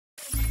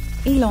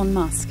Elon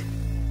Musk,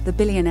 the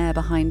billionaire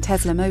behind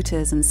Tesla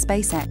Motors and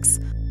SpaceX,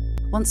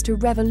 wants to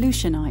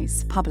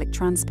revolutionise public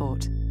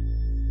transport.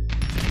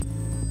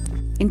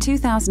 In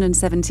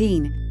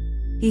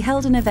 2017, he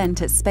held an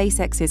event at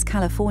SpaceX's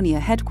California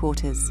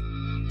headquarters,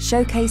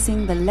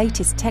 showcasing the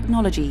latest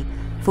technology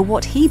for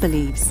what he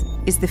believes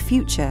is the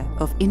future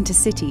of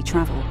intercity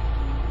travel,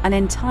 an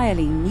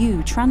entirely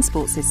new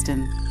transport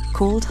system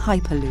called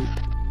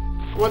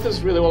hyperloop. What this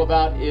is really all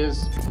about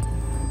is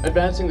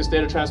advancing the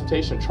state of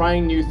transportation,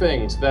 trying new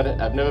things that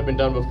have never been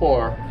done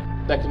before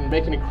that can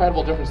make an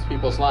incredible difference to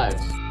people's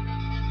lives.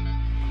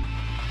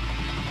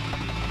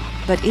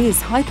 But is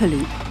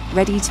hyperloop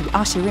ready to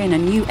usher in a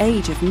new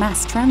age of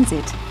mass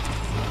transit?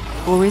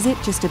 Or is it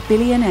just a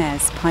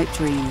billionaire's pipe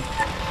dream?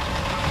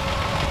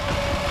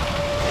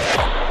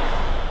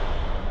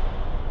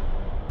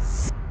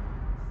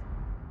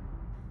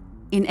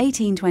 In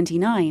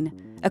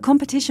 1829, a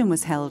competition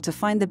was held to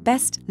find the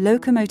best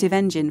locomotive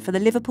engine for the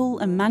Liverpool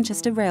and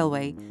Manchester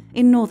Railway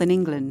in northern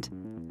England.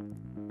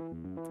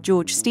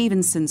 George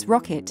Stephenson's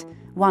rocket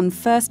won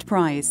first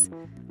prize,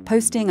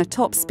 posting a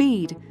top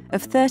speed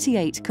of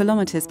 38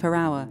 kilometres per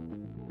hour.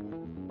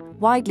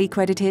 Widely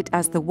credited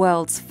as the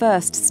world's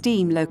first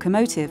steam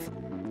locomotive,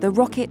 the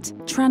rocket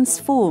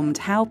transformed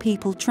how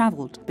people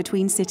travelled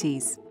between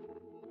cities.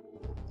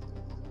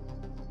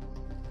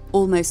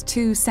 Almost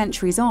 2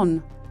 centuries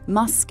on,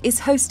 Musk is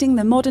hosting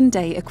the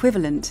modern-day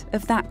equivalent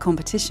of that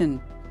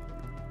competition.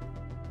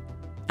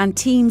 And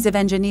teams of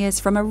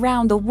engineers from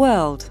around the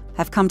world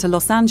have come to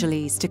Los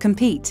Angeles to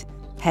compete,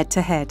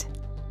 head-to-head.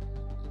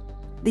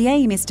 The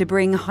aim is to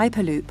bring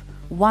Hyperloop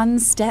one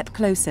step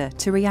closer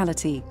to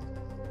reality.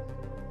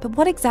 But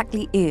what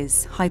exactly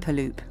is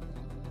Hyperloop?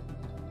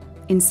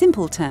 In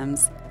simple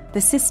terms,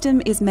 the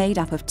system is made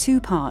up of 2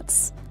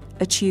 parts: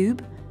 a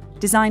tube,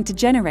 designed to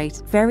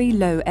generate very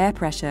low air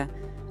pressure,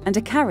 and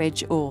a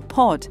carriage or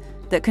pod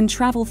that can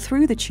travel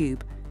through the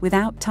tube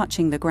without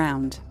touching the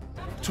ground.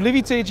 To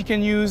levitate, you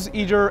can use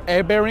either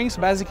air bearings,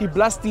 basically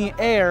blasting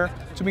air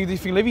to make the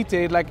thing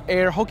levitate like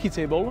air hockey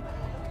table,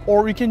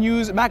 or you can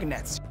use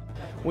magnets.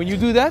 When you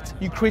do that,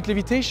 you create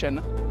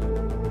levitation.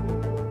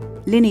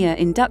 Linear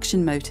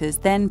induction motors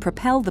then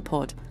propel the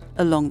pod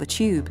along the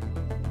tube.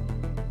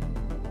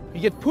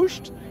 You get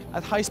pushed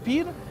at high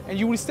speed, and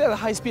you will stay at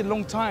high speed a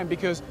long time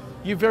because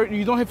you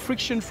don't have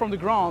friction from the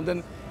ground,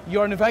 and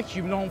you're in a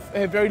vacuum, you don't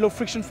have very low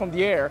friction from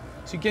the air,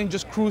 so you can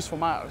just cruise for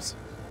miles.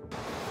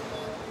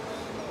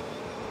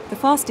 The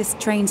fastest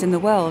trains in the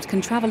world can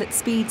travel at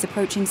speeds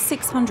approaching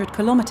 600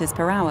 kilometers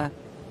per hour.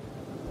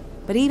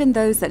 But even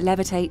those that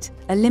levitate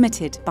are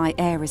limited by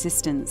air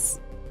resistance.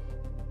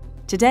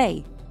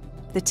 Today,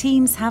 the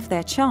teams have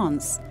their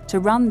chance to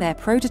run their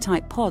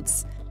prototype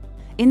pods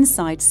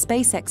inside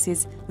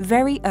SpaceX's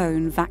very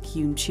own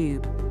vacuum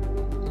tube.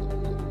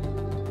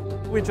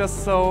 We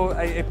just saw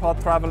a pod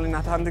traveling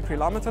at 100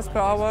 kilometers per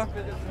hour.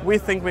 We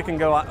think we can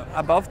go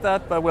above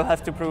that, but we'll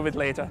have to prove it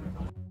later.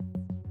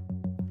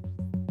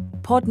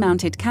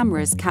 Pod-mounted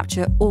cameras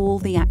capture all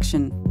the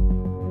action.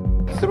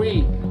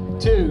 3,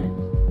 2,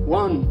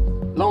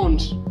 1,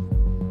 launch.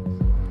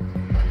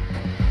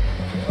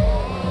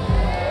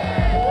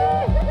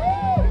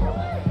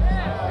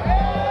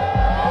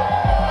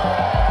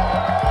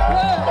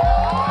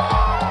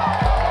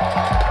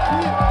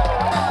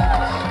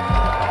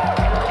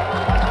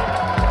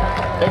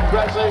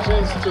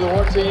 Congratulations to the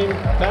war team.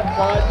 That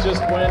pod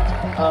just went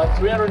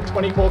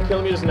 324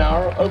 kilometers an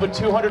hour, over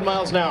 200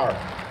 miles an hour.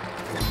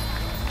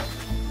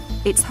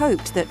 It's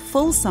hoped that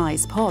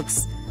full-size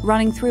pods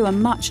running through a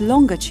much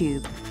longer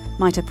tube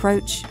might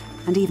approach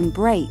and even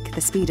break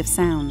the speed of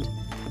sound.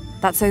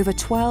 That's over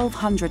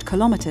 1,200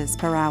 kilometers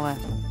per hour.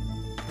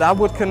 That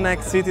would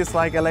connect cities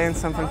like LA and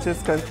San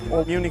Francisco,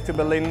 or Munich to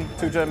Berlin,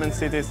 2 German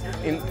cities,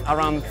 in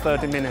around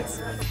 30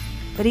 minutes.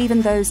 But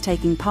even those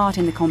taking part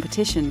in the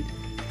competition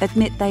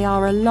admit they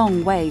are a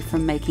long way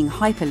from making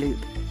Hyperloop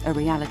a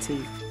reality.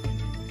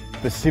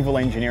 The civil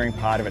engineering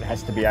part of it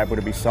has to be able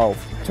to be solved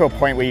to a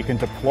point where you can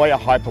deploy a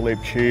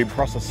Hyperloop tube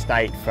across a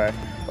state for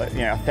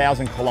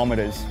 1,000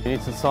 kilometers. You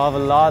need to solve a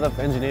lot of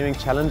engineering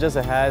challenges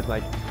ahead,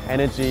 like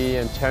energy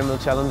and terminal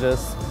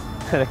challenges,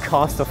 and the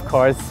cost, of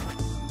course.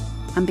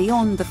 And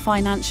beyond the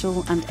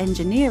financial and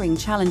engineering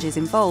challenges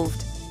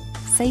involved,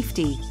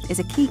 safety is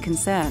a key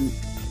concern.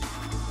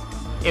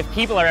 If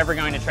people are ever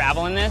going to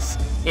travel in this,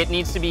 it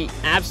needs to be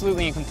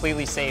absolutely and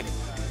completely safe.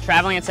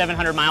 Traveling at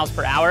 700 miles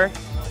per hour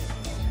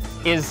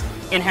is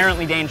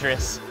inherently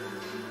dangerous.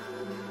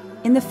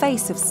 In the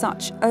face of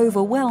such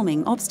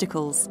overwhelming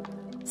obstacles,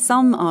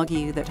 some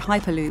argue that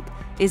Hyperloop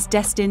is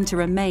destined to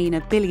remain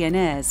a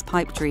billionaire's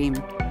pipe dream.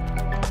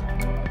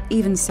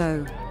 Even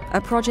so,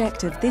 a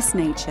project of this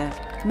nature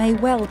may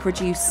well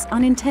produce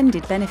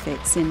unintended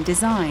benefits in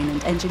design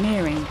and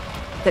engineering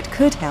that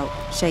could help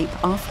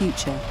shape our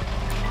future.